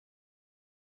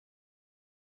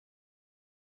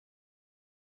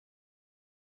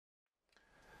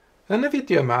Yn y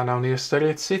fideo yma, nawn ni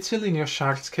ystyried sut i lunio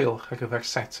siart cylch ar gyfer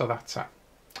set o ddata.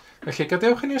 Felly,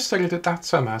 gadewch i ni ystyried y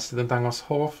data yma sydd yn dangos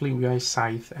hoff liwiau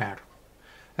saith R.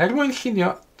 Mwyn llunio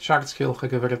siart cylch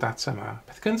ar gyfer y data yma,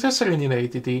 beth gyntaf sy'n rhaid i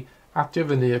wneud ydy adio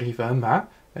fyny yr rhifau yma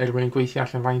mwyn gweithio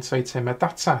allan faint o eitemau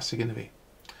data sydd gyda fi.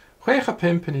 6 a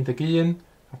 5 yn 11,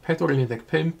 a 4 yn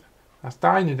 15, a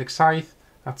 2 yn 17,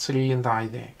 a 3 yn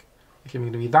 20. Felly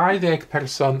mae gyda fi 20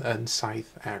 person yn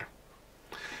saith R.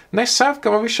 Nesaf,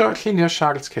 gafo fi llunio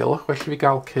siart cylch, felly fi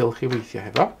gael cylch i weithio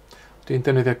hefo. Dwi'n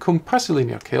defnyddio cwmpas i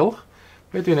lunio cylch.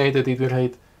 Be dwi'n gwneud ydy dwi'n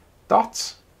rhaid dot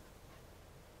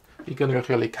i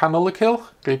gynrychioli canol y cylch,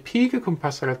 rhoi pig y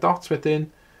cwmpas ar y dot wedyn,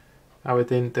 a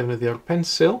wedyn defnyddio'r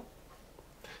pensil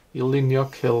i lunio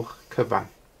cylch cyfan.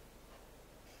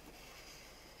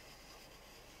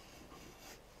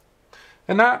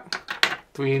 Yna,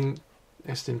 dwi'n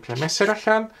estyn plemeser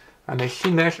allan a neu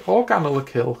llinell o ganol y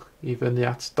cylch i fyny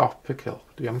at dop y cylch.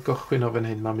 Dwi am gychwyn o fan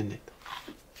hyn mewn munud.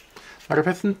 Mae'r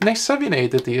peth nesaf i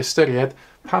wneud ydy ystyried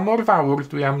pa mor fawr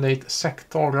dwi am wneud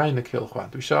sectorau yn y cylch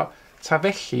wan. Dwi eisiau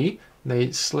tafellu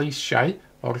neu sleisiau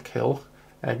o'r cylch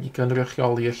i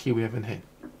gynrychioli y lliwiau fan hyn.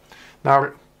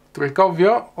 Nawr, dwi'n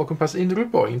gofio o gwmpas unrhyw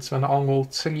bwynt mae'n ongl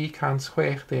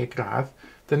 360 gradd.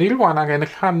 Dyn ni rwan angen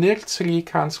rhannu'r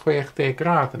 360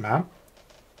 gradd yma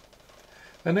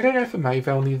yn yr eraill yma i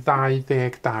fewn i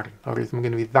 20 darn, oherwydd mae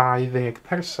gen i fi 20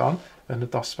 person yn y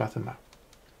dosbarth yma.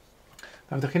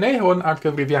 Nawr, ydych chi'n gwneud hwn ar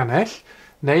gyfrifiannell,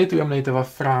 neu dwi am wneud efo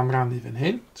ffram rannu fan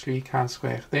hyn,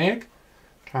 360,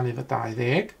 rhannu efo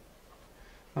 20.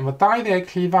 Mae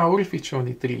 20 rhy fawr i ffitio yn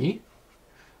i 3,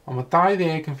 ond mae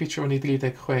 20 yn ffitio yn i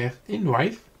 36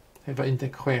 unwaith, efo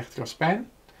 16 dros ben,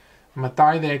 a mae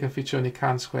 20 yn ffitio yn i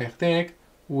 160,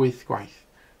 8 gwaith.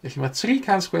 Felly mae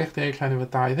 360 rhannu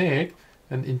efo 20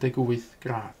 yn 18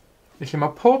 gradd. Felly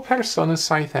mae pob person yn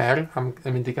 7R yn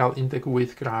mynd i gael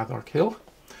 18 gradd o'r cylch.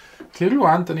 Felly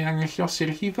rwan, dyn ni angen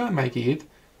llosi'r rhifau yma i gyd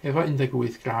efo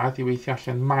 18 gradd i weithio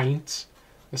allan maint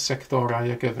y sectorau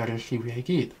ar gyfer y lliwiau i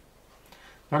gyd.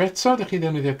 Nawr eto, ydych chi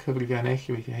ddefnyddio cyfrifiannell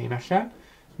i weithio hein allan,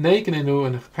 neu gynnyn nhw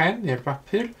yn eich pen neu'r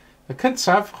bapur. Y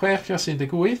cyntaf, 6 llos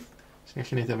 18, sy'n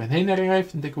gallu gwneud efo hyn er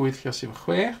enghraifft, 18 llos efo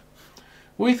 6,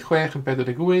 8 6 yn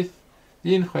 48,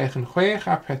 1 6 yn 6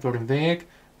 a 4 yn 10,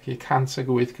 felly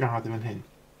 108 gradd yn hyn.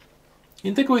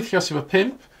 18 llos efo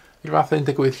 5, yw'r fath o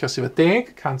 18 llos efo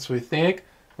 10, 180,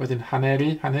 wedyn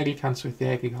haneri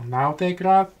 180 i gael 90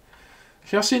 gradd.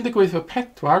 Llos 18 efo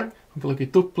 4 yn golygu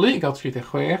dwblu i gael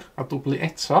 36, a dwblu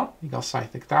eto i gael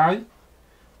 72.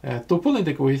 Dwbl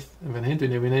 18 yn fan hyn,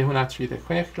 dwi'n newid hwnna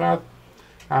 36 gradd,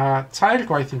 a 3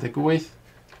 gwaith 18,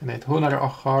 yn gwneud hwn ar y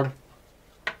ochr,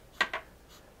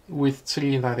 8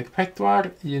 3 yn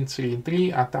 24, 1 3 yn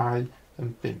 3 a 2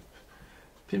 yn 5.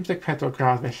 54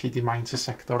 gradd felly di maint y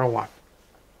sector o wan.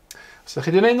 Os ydych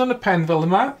chi wedi gwneud yn y pen fel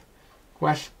yma,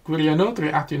 gwell gwirio nhw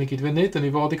drwy adio nhw gyd fyny, dyn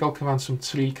ni fod i gael cyfanswm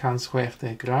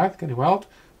 360 gradd, gan i weld,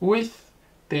 8,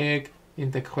 10,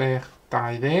 16,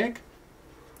 20,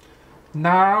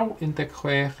 9,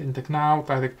 16,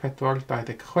 19, 24,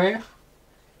 26,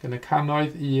 gan y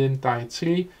cannoedd 1, 2,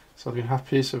 3, so dwi'n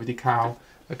hapus o wedi cael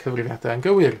y cyfrifiadau yn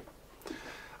gywir.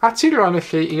 At i rwan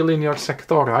felly i lunio'r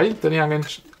sectorau, dyn ni angen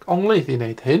onglydd i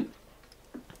wneud hyn.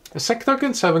 Y sector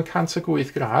gyntaf yn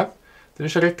 108 gradd, dyn ni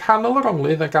eisiau rhoi canol yr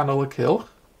onglydd a ganol y cylch,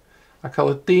 a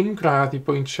cael y dim gradd i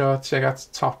bwyntio tuag at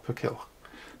top y cylch.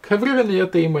 Cyfrifynnu y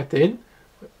dim wedyn,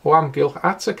 o amgylch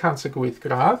at y 108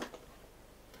 gradd,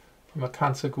 mae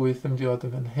 108 yn diod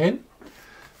yn fan hyn.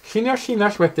 Llunio'r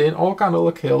llinell wedyn o ganol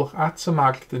y cylch at y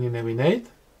marc dyn ni newid wneud,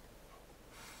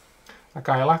 a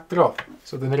gael adrodd.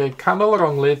 So, dyn ni rhoi canol yr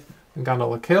onglydd yn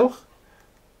ganol y cylch,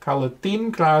 cael y dim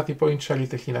gradd i bwyntio ar y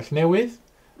llinell newydd,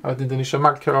 a wedyn dyn ni eisiau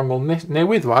marcio'r ongl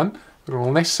newydd wan, yr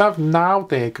ongl nesaf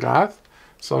 90 gradd,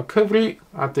 so cyfri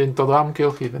a dyn dod o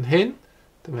amgylch i fan hyn,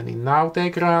 dyma ni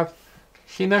 90 gradd,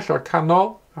 llinell o'r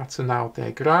canol at y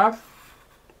 90 gradd,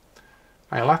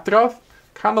 ail adrodd,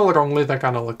 canol yr onglydd a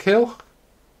ganol y cylch,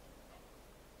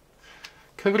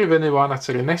 cyfri fyny wan at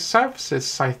yr un nesaf, sydd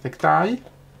 72,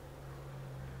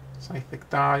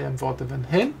 72 am fod yn fan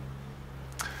hyn.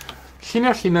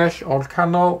 Llunio llinell o'r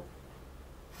canol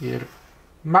i'r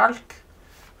marc,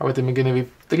 a wedyn mae gen i fi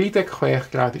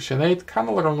 36 gradd eisiau gwneud,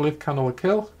 canol yr onglydd, canol y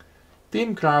cylch,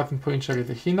 dim gradd yn pwyntio ar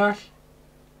y llinell,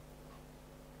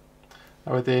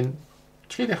 a wedyn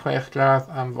 36 gradd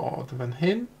am fod yn fan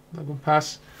hyn, o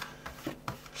gwmpas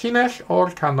llinell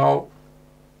o'r canol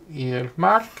i'r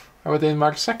marc, a wedyn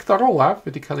mae'r sector olaf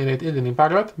wedi cael ei wneud iddyn ni'n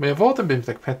barod, mae o fod yn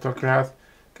 54 gradd,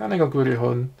 gan ei gael gwirio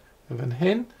hwn yn fan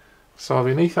hyn. So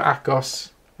fi'n eitha agos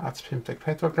at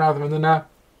 54 gradd yn yna.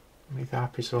 Fi'n eitha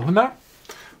hapus o hwnna.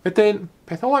 Wedyn,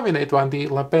 beth ola fi wneud wan di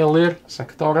labelu'r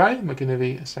sectorau. Mae gen i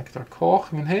fi y sector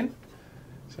coch yn hyn,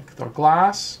 sector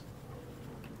glas,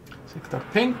 sector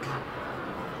pink,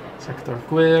 sector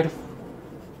gwyrdd,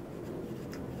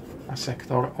 a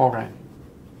sector oren.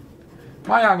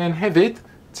 Mae angen hefyd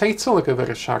teitl y gyfer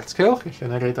y siart cylch, felly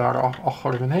yna reid ar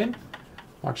ochr fan hyn.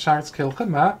 Mae'r siart cylch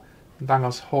yma yn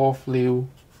dangos hoff liw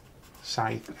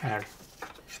 7R.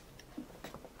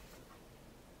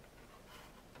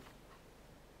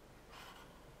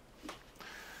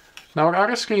 Nawr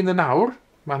ar y sgrin y nawr,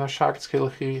 mae yna siart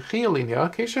cylch i chi lunio.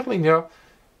 Ceisiwch lunio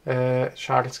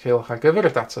siart cylch ar gyfer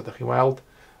y data ydych chi'n weld.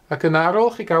 Ac yna ar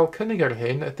ôl chi gael cynnig ar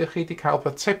hyn, ydych chi wedi cael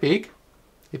bod tebyg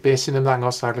i beth sy'n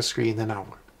ymddangos ar y sgrin y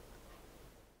nawr.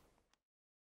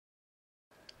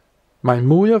 Mae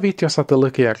mwy o fideos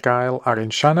adolygu ar gael ar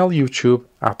ein sianel YouTube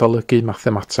Adolygu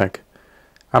Mathemateg.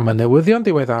 Am y newyddion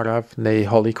diweddaraf neu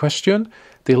holi cwestiwn,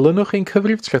 dilynwch ein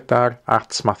cyfrif trydar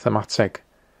 @Mathemateg.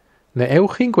 Neu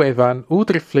ewch i'n gwefan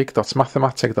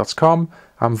www.mathemateg.com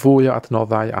am fwy o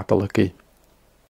adnoddau adolygu.